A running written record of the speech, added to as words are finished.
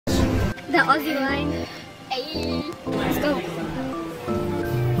The Aussie line. Hey, let's go.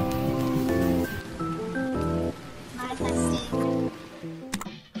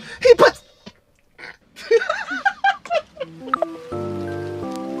 He put.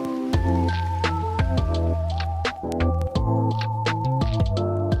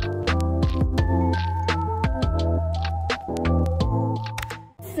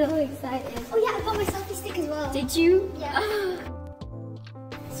 So excited. Oh yeah, I got my selfie stick as well. Did you? Yeah.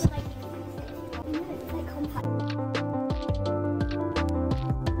 So like, it's like compact.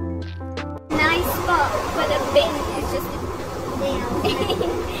 Nice spot, but the bin is just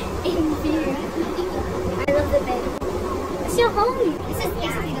in view. I love the bin. It's your home. This is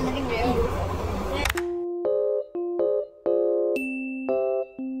basically the living room.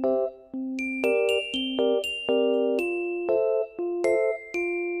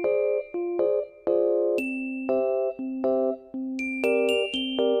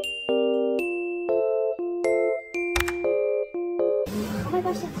 Oh my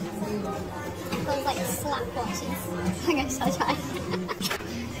gosh, those like slap watches. I'm gonna start trying.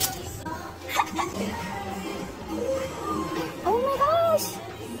 Oh my gosh!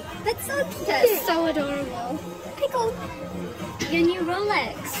 That's so cute! That's so adorable. Pickle! Your new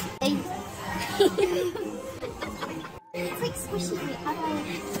Rolex. It's like squishy. How do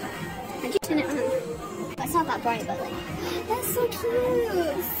How'd you turn it on? It's not that bright, but like... That's so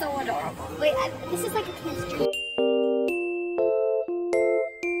cute! So adorable. Wait, this is like a kid's dream.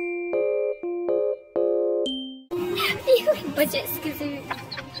 Budget skizoo.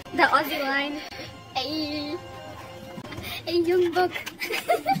 The Aussie line. Hey. Hey, young buck.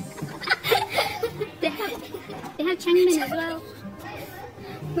 they have Changmin as well.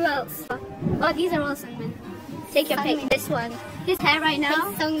 Who else? Oh, these are all Sungmin. Take your pick. This one. His hair right now.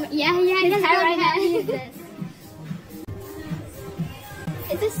 Yeah, His hair right now is this.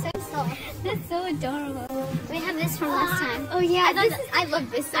 It is so soft. That's so adorable. We have this from last time. Oh yeah, I love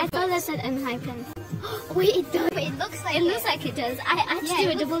this. I thought that said Hypen. Wait, it does. It looks like It looks like it does. I had to do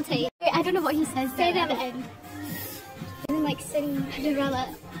a double take. Wait, I don't know what he says. Say there that at the end. And then like sing Cinderella.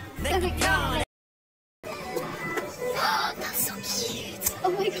 That's so cute.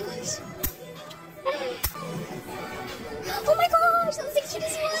 Oh my gosh. Oh my gosh, that's the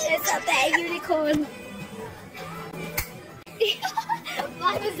cutest one. It's up there, unicorn.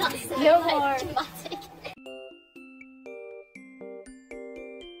 Why was that so No more. dramatic?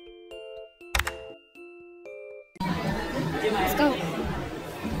 Let's go.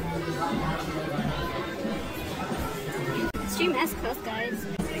 Stream S-Class, guys.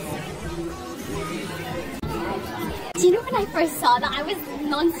 Do you know when I first saw that, I was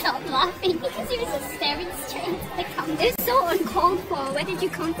non-stop laughing because he was just staring straight into the camera. It's so uncalled for. Where did you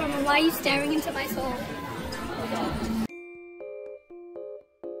come from and why are you staring into my soul?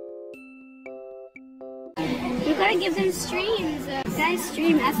 You gotta give them streams. Guys,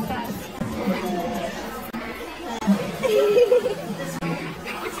 stream S-Class.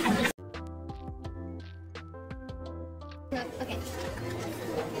 Okay.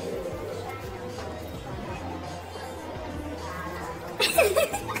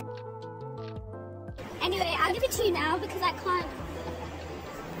 Anyway, I'll give it to you now because I can't.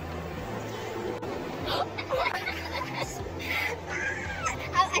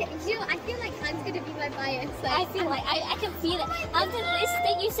 I feel like I'm gonna be my bias. Like, I feel like I can feel it. After the list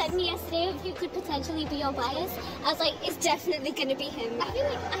that you sent me yesterday of who could potentially be your bias, I was like, it's definitely gonna be him. I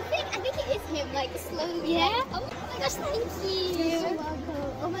think it is him. Like slowly. Yeah? Like, oh my gosh, thank you. You're so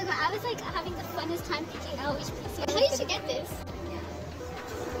welcome. Oh my god, I was like having the funnest time picking out which piece. How did you get this?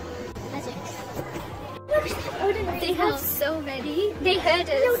 Magic. Oh, They have so many. They heard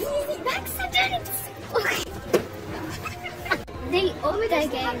us. No, easy accidents. Okay. They own their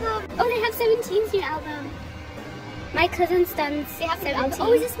game. Oh, they have 17's new album. My cousin stands. They have 17.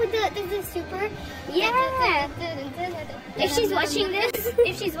 Oh, is this with the super? Yeah. If she's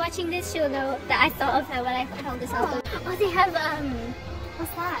watching this, she'll know that I thought of her when I found this album. Oh, they have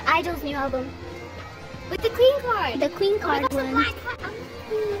What's that? Idol's new album. With the Queen card. The Queen card that's a one. black card.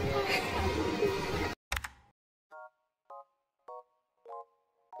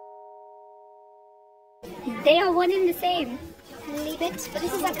 They are one and the same. Leave it. But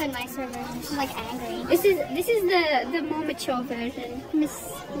this is like a nicer version. This is like angry. This is the more mature version.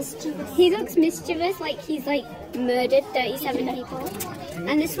 Mischievous. He looks mischievous, like he's like murdered 37 people.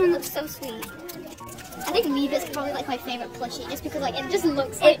 And this one looks so sweet. I think Leave It's probably like my favorite plushie, just because like it just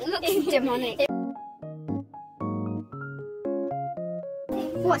looks like It looks demonic.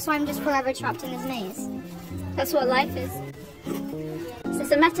 What? So I'm just forever trapped in this maze? That's what life is.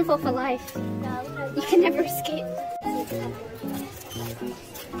 It's a metaphor for life. No. You can never escape.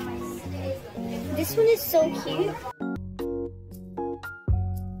 This one is so cute.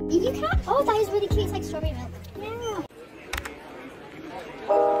 You can't. Oh, that is really cute. It's like strawberry milk. Yeah.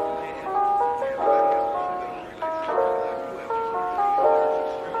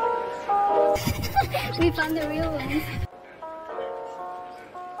 We found the real ones.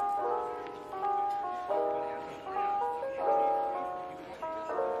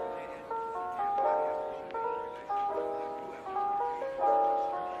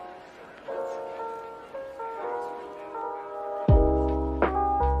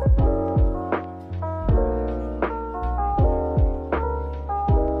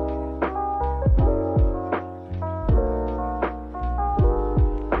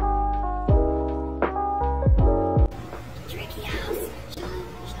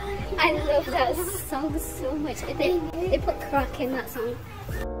 I love that song so much. They put crack in that song.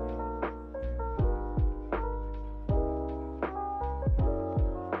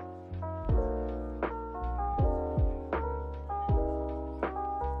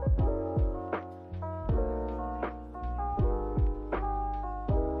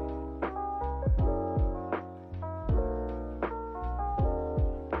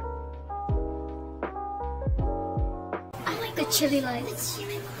 I like the chili lights.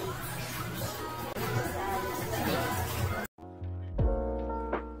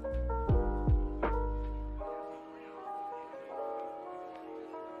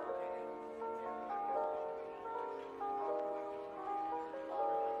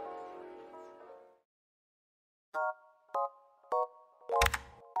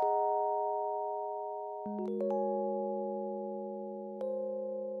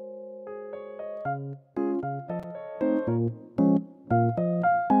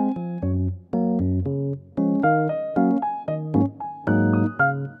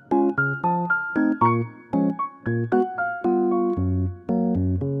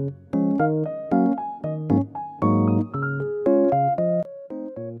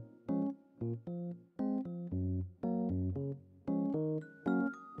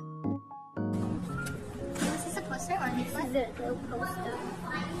 Poster or This is the little poster.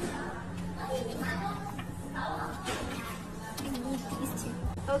 I need these two.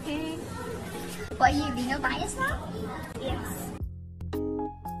 Okay. What, are you being a bias now? Yes.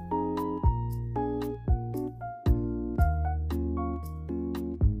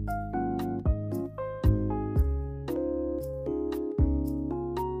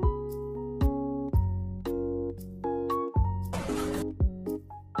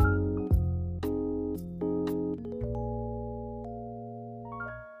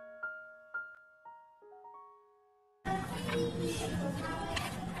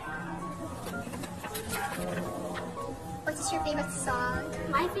 What is your favorite song?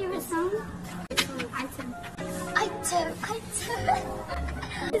 My favorite song is from Item. Item.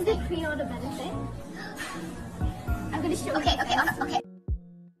 Is the pre-order benefit? I'm gonna show Okay, you. okay.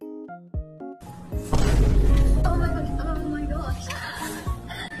 Oh my gosh.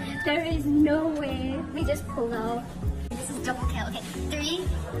 There is no way we just pull out. This is double kill. Okay, 3,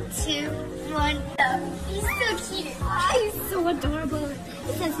 2, 1, go. He's so cute. He's so adorable.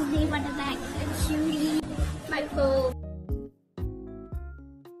 It says his name on the back. A cutie. My whole.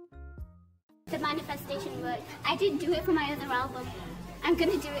 The manifestation worked. I didn't do it for my other album. I'm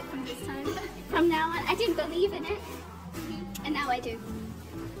gonna do it from this time. From now on, I didn't believe in it, and now I do.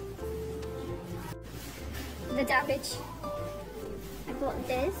 The damage. I bought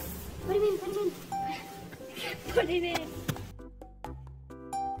this. What do you mean? Put it in. Put it in.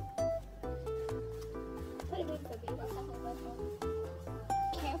 Put it in for me.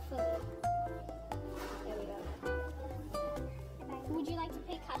 Carefully. There we go. Would you like to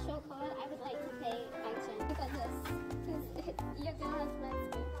pay cash or card? I would like to pay action. Look at this. Because your girl has left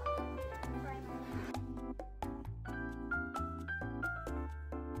me.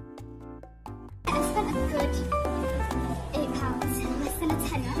 I spent a good £8, less than a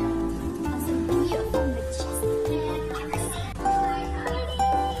tenner, on some beautiful majestic accent.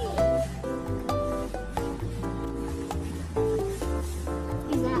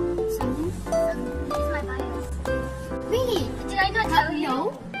 Is that something? It's my bias. Really? Did I not tell you? No.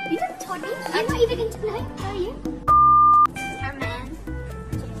 You didn't tell me. I'm not even into black. Are you? Her man.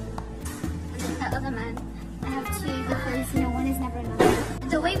 And then that other man. I have two because, you know, one is never enough.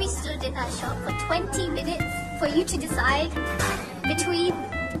 The way we stood in that shop for 20 minutes for you to decide between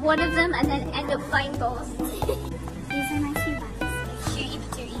one of them and then end up buying both. These are my two bags. Shoot, you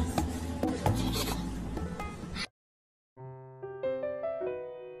too easy.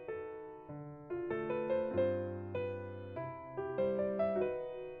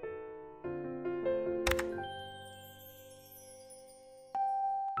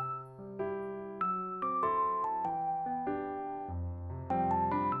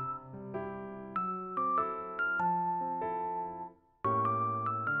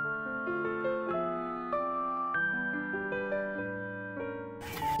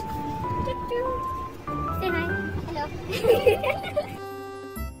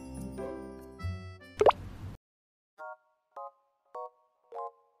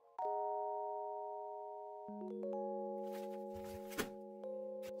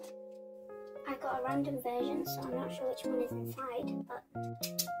 I got a random version, so I'm not sure which one is inside, but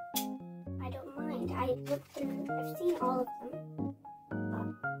I don't mind. I looked through, I've seen all of them, but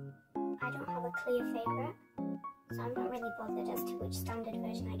I don't have a clear favourite, so I'm not really bothered as to which standard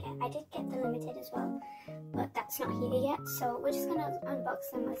version I get. I did get the limited as well, but that's not here yet, so we're just gonna unbox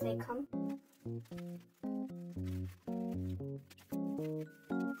them as they come.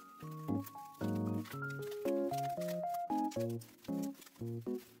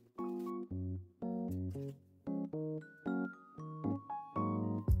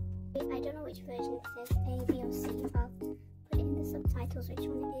 I don't know which version this is, A, B or C. I'll put it in the subtitles which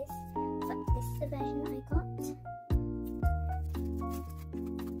one it is, but this is the version I got.